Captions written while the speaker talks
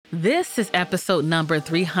This is episode number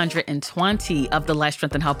 320 of the Life,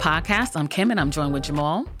 Strength, and Health podcast. I'm Kim, and I'm joined with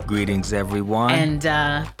Jamal. Greetings, everyone.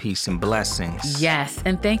 And peace and blessings. Yes,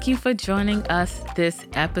 and thank you for joining us this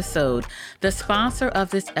episode. The sponsor of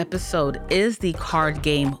this episode is the card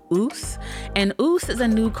game Oos. And Oos is a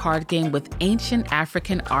new card game with ancient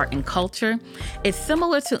African art and culture. It's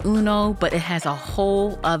similar to Uno, but it has a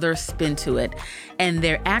whole other spin to it. And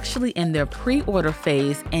they're actually in their pre-order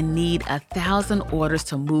phase and need 1,000 orders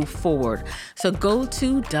to move forward. So go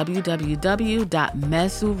to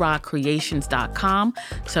www.mezurakcreations.com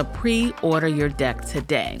to pre-order your deck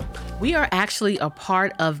today. We are actually a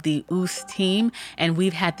part of the Oos team, and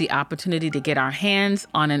we've had the opportunity to get our hands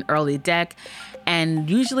on an early deck. And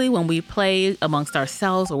usually when we play amongst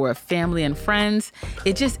ourselves or with family and friends,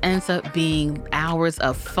 it just ends up being hours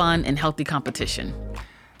of fun and healthy competition.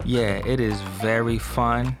 Yeah, it is very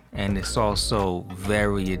fun, and it's also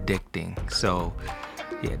very addicting. So,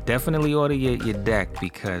 yeah, definitely order your deck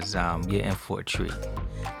because you're in for a treat.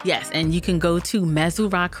 Yes, and you can go to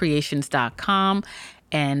mezurakcreations.com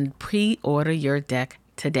and pre-order your deck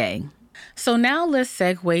today. So now let's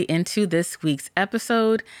segue into this week's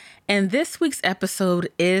episode. And this week's episode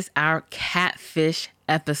is our catfish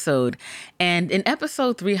episode. And in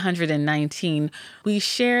episode 319, we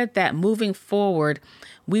shared that moving forward,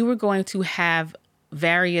 we were going to have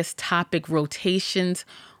various topic rotations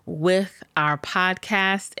with our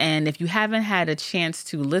podcast. And if you haven't had a chance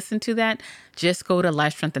to listen to that, just go to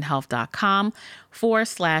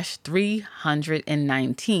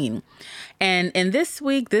lifestrengthandhealth.com/319. And in this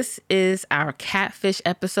week, this is our catfish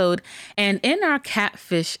episode. And in our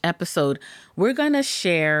catfish episode, we're going to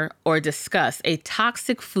share or discuss a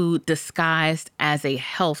toxic food disguised as a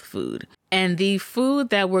health food. And the food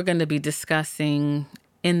that we're going to be discussing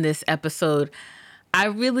in this episode, I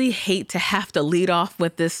really hate to have to lead off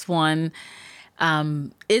with this one.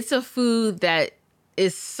 It's a food that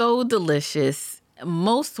is so delicious.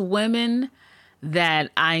 Most women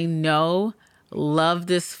that I know love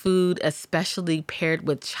this food, especially paired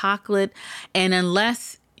with chocolate. And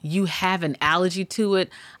unless you have an allergy to it,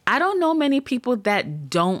 I don't know many people that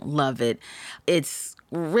don't love it. It's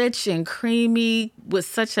rich and creamy with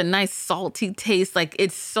such a nice salty taste. Like,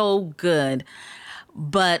 it's so good.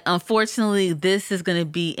 But unfortunately, this is going to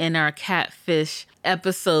be in our catfish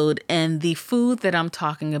episode. And the food that I'm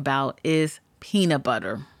talking about is peanut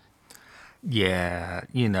butter. Yeah,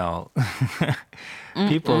 people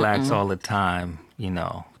ask all the time,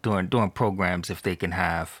 during programs if they can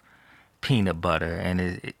have peanut butter.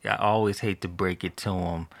 And I always hate to break it to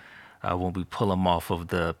them when we pull them off of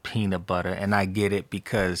the peanut butter. And I get it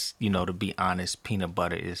because, to be honest, peanut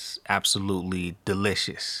butter is absolutely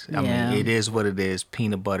delicious. I mean, it is what it is.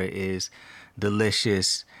 Peanut butter is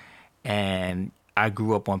delicious. And I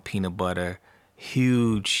grew up on peanut butter.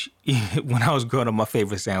 Huge. When I was growing up, my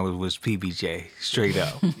favorite sandwich was PBJ, straight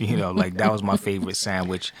up. That was my favorite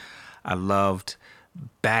sandwich. I loved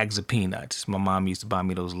bags of peanuts. My mom used to buy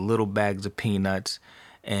me those little bags of peanuts.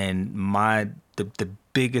 And the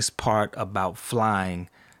biggest part about flying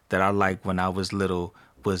that I liked when I was little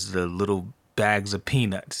was the little bags of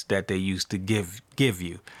peanuts that they used to give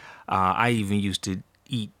you. I even used to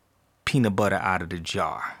eat peanut butter out of the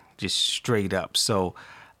jar, just straight up. So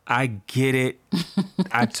I get it.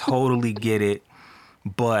 I totally get it.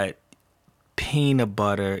 But peanut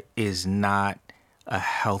butter is not a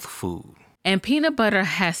health food. And peanut butter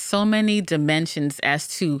has so many dimensions as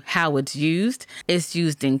to how it's used. It's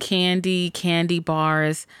used in candy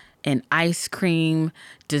bars, and ice cream,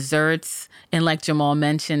 desserts, and like Jamal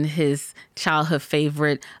mentioned, his childhood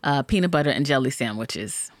favorite, peanut butter and jelly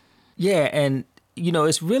sandwiches. Yeah, and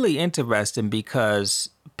it's really interesting because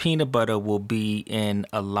peanut butter will be in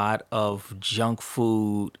a lot of junk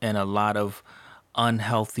food and a lot of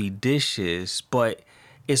unhealthy dishes, but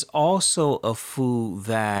it's also a food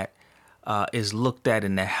that is looked at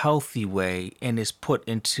in a healthy way and is put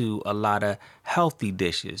into a lot of healthy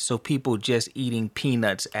dishes. So people just eating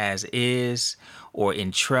peanuts as is, or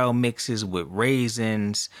in trail mixes with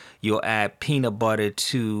raisins. You'll add peanut butter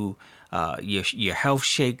to your health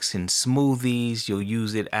shakes and smoothies. You'll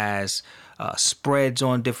use it as spreads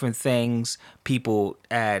on different things. People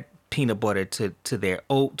add peanut butter to their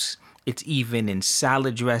oats. It's even in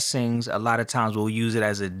salad dressings. A lot of times we'll use it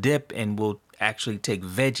as a dip, and we'll actually take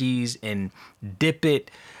veggies and dip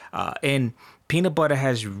it. And peanut butter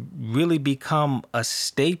has really become a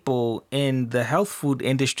staple in the health food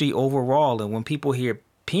industry overall. And when people hear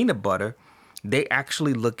peanut butter, they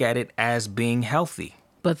actually look at it as being healthy.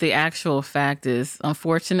 But the actual fact is,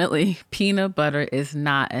 unfortunately, peanut butter is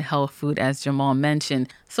not a health food, as Jamal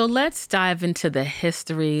mentioned. So let's dive into the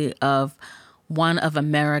history of one of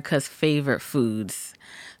America's favorite foods.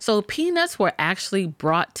 So peanuts were actually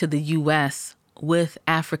brought to the U.S. with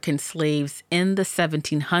African slaves in the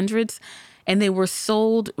 1700s, and they were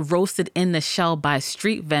sold roasted in the shell by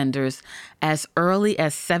street vendors as early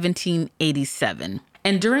as 1787.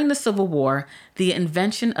 And during the Civil War, the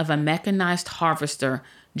invention of a mechanized harvester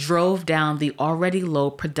drove down the already low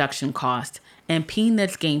production cost, and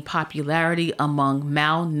peanuts gained popularity among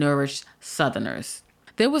malnourished Southerners.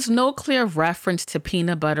 There was no clear reference to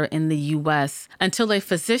peanut butter in the U.S. until a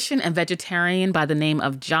physician and vegetarian by the name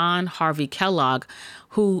of John Harvey Kellogg,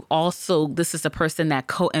 who also, this is the person that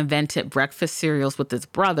co-invented breakfast cereals with his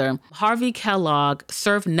brother. Harvey Kellogg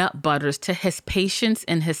served nut butters to his patients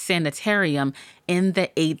in his sanitarium in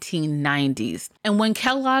the 1890s. And when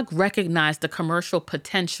Kellogg recognized the commercial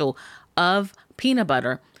potential of peanut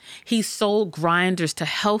butter, he sold grinders to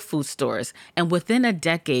health food stores, and within a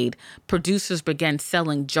decade, producers began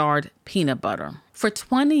selling jarred peanut butter. For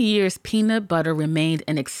 20 years, peanut butter remained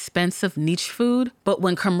an expensive niche food, but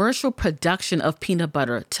when commercial production of peanut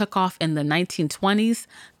butter took off in the 1920s,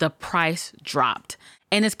 the price dropped.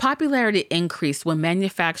 And its popularity increased when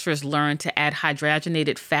manufacturers learned to add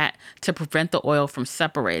hydrogenated fat to prevent the oil from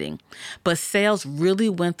separating. But sales really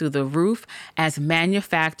went through the roof as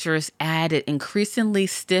manufacturers added increasingly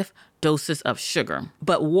stiff doses of sugar.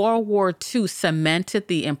 But World War II cemented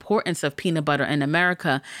the importance of peanut butter in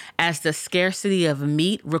America as the scarcity of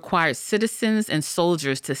meat required citizens and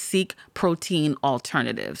soldiers to seek protein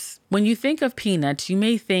alternatives. When you think of peanuts, you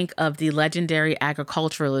may think of the legendary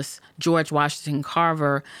agriculturalist George Washington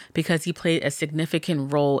Carver because he played a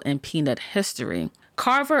significant role in peanut history.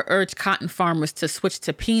 Carver urged cotton farmers to switch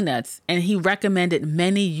to peanuts, and he recommended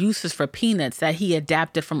many uses for peanuts that he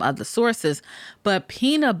adapted from other sources, but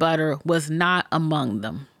peanut butter was not among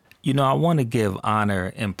them. You know, I want to give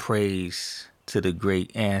honor and praise to the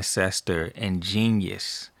great ancestor and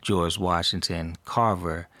genius, George Washington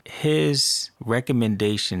Carver. His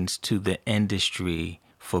recommendations to the industry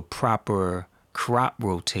for proper crop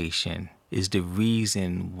rotation is the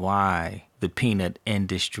reason why the peanut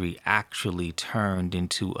industry actually turned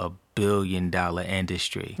into a billion-dollar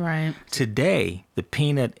industry. Right. Today, the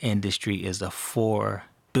peanut industry is a $4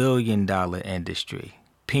 billion industry.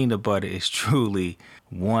 Peanut butter is truly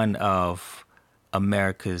one of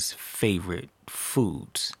America's favorite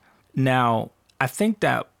foods. Now, I think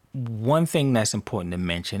that one thing that's important to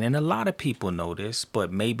mention, and a lot of people know this,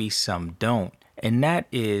 but maybe some don't, and that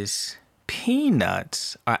is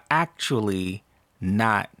peanuts are actually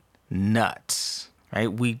not nuts, right?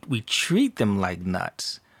 We treat them like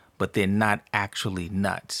nuts, but they're not actually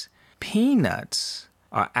nuts. Peanuts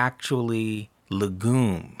are actually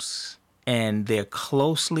legumes, and they're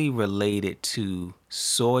closely related to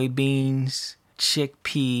soybeans,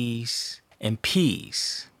 chickpeas, and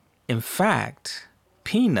peas. In fact,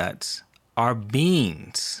 peanuts are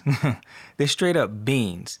beans. They're straight up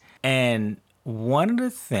beans. And one of the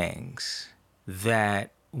things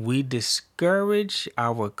that we discourage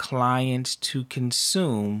our clients to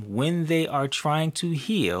consume when they are trying to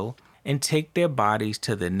heal and take their bodies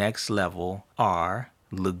to the next level are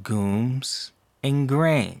legumes and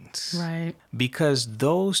grains. Right. Because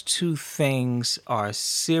those two things are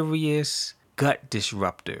serious gut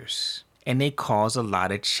disruptors, and they cause a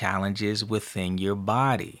lot of challenges within your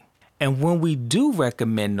body. And when we do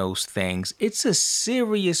recommend those things, it's a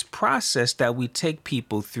serious process that we take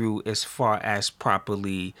people through as far as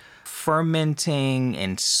properly fermenting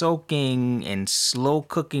and soaking and slow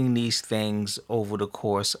cooking these things over the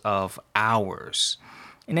course of hours.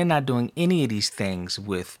 And they're not doing any of these things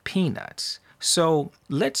with peanuts. So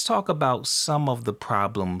let's talk about some of the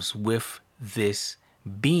problems with this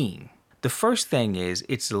bean. The first thing is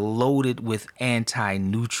it's loaded with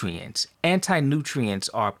anti-nutrients. Anti-nutrients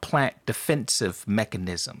are plant defensive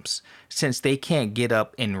mechanisms. Since they can't get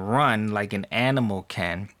up and run like an animal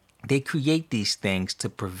can, they create these things to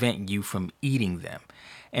prevent you from eating them.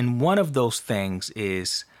 And one of those things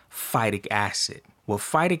is phytic acid. What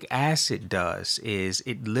phytic acid does is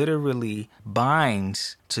it literally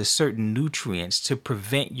binds to certain nutrients to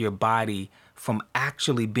prevent your body from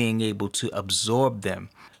actually being able to absorb them.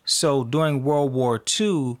 So during World War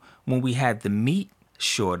II, when we had the meat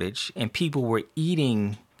shortage and people were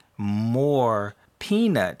eating more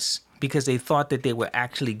peanuts because they thought that they were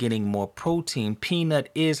actually getting more protein, peanut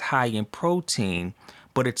is high in protein,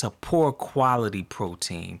 but it's a poor quality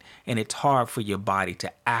protein, and it's hard for your body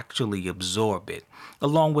to actually absorb it,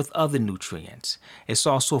 along with other nutrients. It's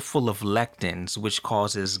also full of lectins, which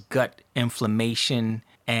causes gut inflammation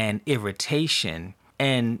and irritation.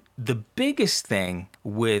 And the biggest thing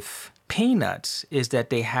with peanuts is that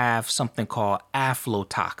they have something called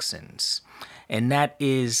aflatoxins. and that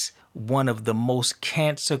is one of the most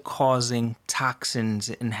cancer-causing toxins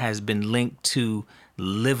and has been linked to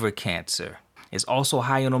liver cancer. It's also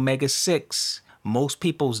high in omega-6. Most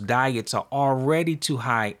people's diets are already too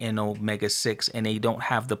high in omega-6, and they don't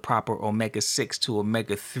have the proper omega-6 to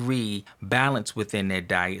omega-3 balance within their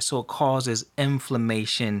diet. So it causes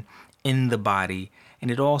inflammation in the body. And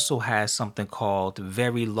it also has something called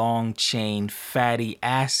very long chain fatty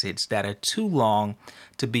acids that are too long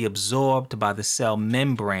to be absorbed by the cell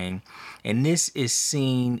membrane. And this is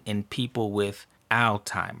seen in people with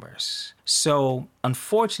Alzheimer's. So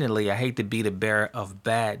unfortunately, I hate to be the bearer of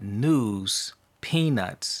bad news,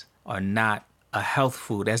 peanuts are not a health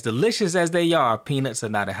food. As delicious as they are, peanuts are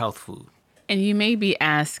not a health food. And you may be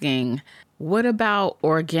asking, what about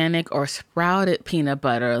organic or sprouted peanut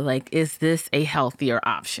butter? Like, is this a healthier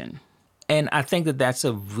option? And I think that that's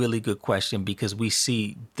a really good question because we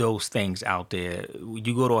see those things out there.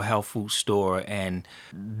 You go to a health food store and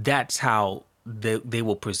that's how they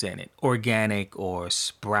will present it, organic or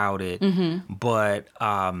sprouted. But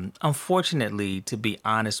unfortunately, to be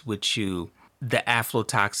honest with you, the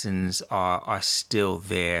aflatoxins are still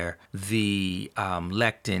there. The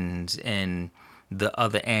lectins and the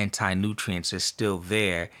other anti-nutrients are still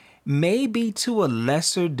there. Maybe to a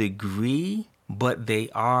lesser degree, but they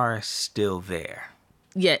are still there.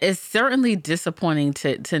 Yeah, it's certainly disappointing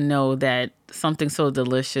to know that something so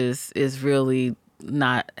delicious is really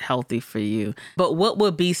not healthy for you. But what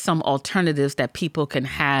would be some alternatives that people can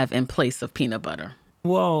have in place of peanut butter?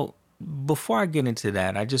 Well, before I get into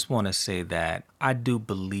that, I just want to say that I do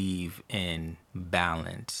believe in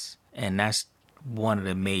balance. And that's one of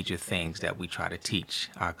the major things that we try to teach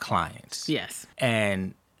our clients. Yes.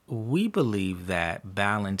 And we believe that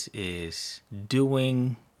balance is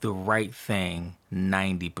doing the right thing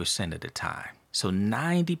 90% of the time. So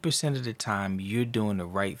 90% of the time, you're doing the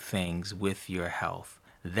right things with your health.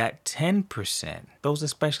 That 10%, those are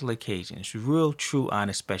special occasions, real, true,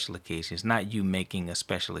 honest special occasions, not you making a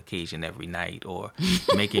special occasion every night or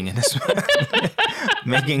making a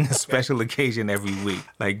special occasion every week,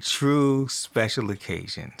 like true special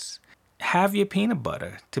occasions. Have your peanut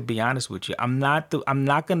butter, to be honest with you. I'm not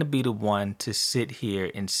going to be the one to sit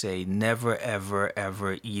here and say never, ever,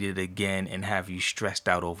 ever eat it again and have you stressed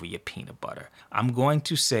out over your peanut butter. I'm going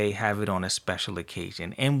to say have it on a special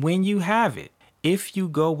occasion. And when you have it, if you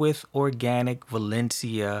go with organic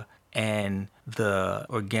Valencia and the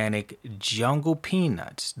organic jungle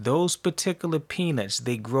peanuts, those particular peanuts,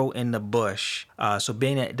 they grow in the bush. So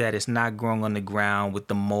being that it's not growing on the ground with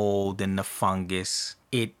the mold and the fungus,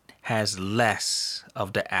 it has less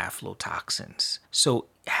of the aflatoxins. So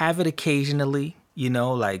have it occasionally,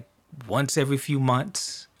 like once every few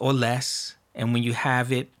months or less. And when you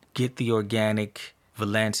have it, get the organic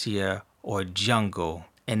Valencia or jungle,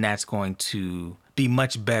 and that's going to be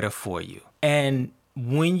much better for you. And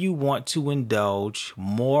when you want to indulge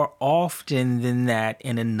more often than that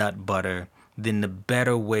in a nut butter, then the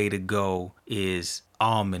better way to go is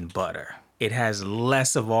almond butter. It has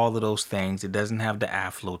less of all of those things. It doesn't have the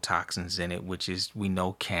aflatoxins in it, which is, we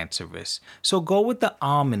know, cancerous. So go with the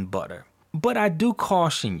almond butter. But I do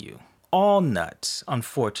caution you, all nuts,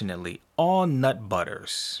 unfortunately, all nut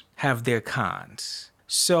butters have their cons.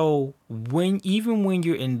 So even when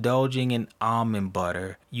you're indulging in almond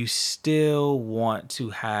butter, you still want to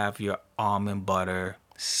have your almond butter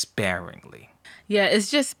sparingly. Yeah,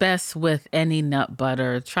 it's just best with any nut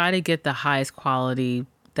butter. Try to get the highest quality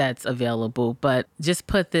that's available, but just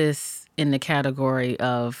put this in the category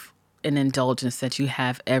of an indulgence that you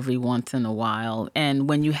have every once in a while. And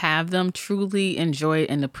when you have them, truly enjoy it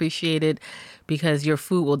and appreciate it, because your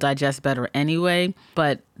food will digest better anyway.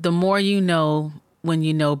 But the more you know, when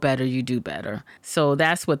you know better, you do better. So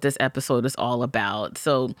that's what this episode is all about.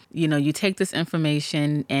 So, you take this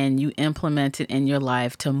information and you implement it in your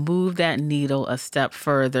life to move that needle a step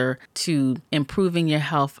further to improving your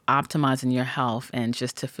health, optimizing your health, and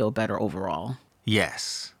just to feel better overall.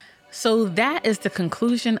 Yes. So that is the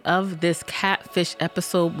conclusion of this Catfish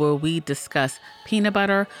episode where we discuss peanut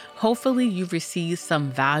butter. Hopefully you've received some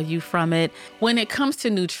value from it. When it comes to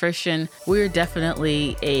nutrition, we're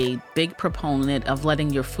definitely a big proponent of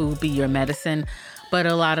letting your food be your medicine. But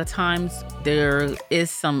a lot of times there is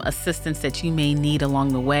some assistance that you may need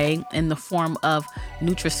along the way in the form of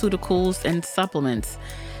nutraceuticals and supplements.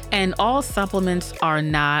 And all supplements are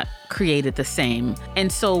not created the same. And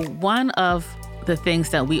so one of the things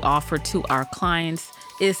that we offer to our clients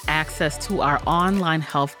is access to our online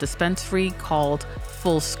health dispensary called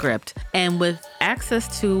Fullscript. And with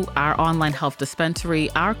access to our online health dispensary,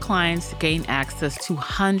 our clients gain access to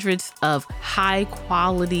hundreds of high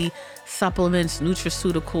quality supplements,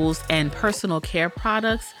 nutraceuticals, and personal care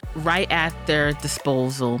products right at their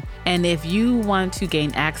disposal. And if you want to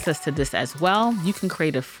gain access to this as well, you can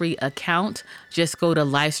create a free account. Just go to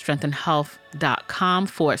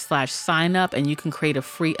lifestrengthandhealth.com/sign up and you can create a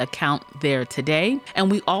free account there today.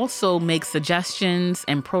 And we also make suggestions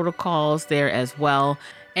and protocols there as well.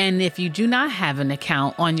 And if you do not have an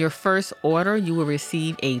account, on your first order, you will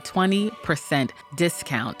receive a 20%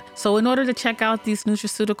 discount. So in order to check out these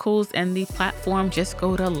nutraceuticals and the platform, just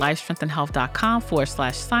go to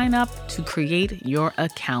lifestrengthandhealth.com/sign up to create your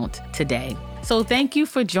account today. So thank you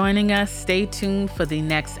for joining us. Stay tuned for the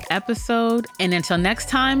next episode. And until next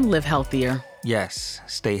time, live healthier. Yes,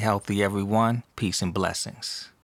 stay healthy, everyone. Peace and blessings.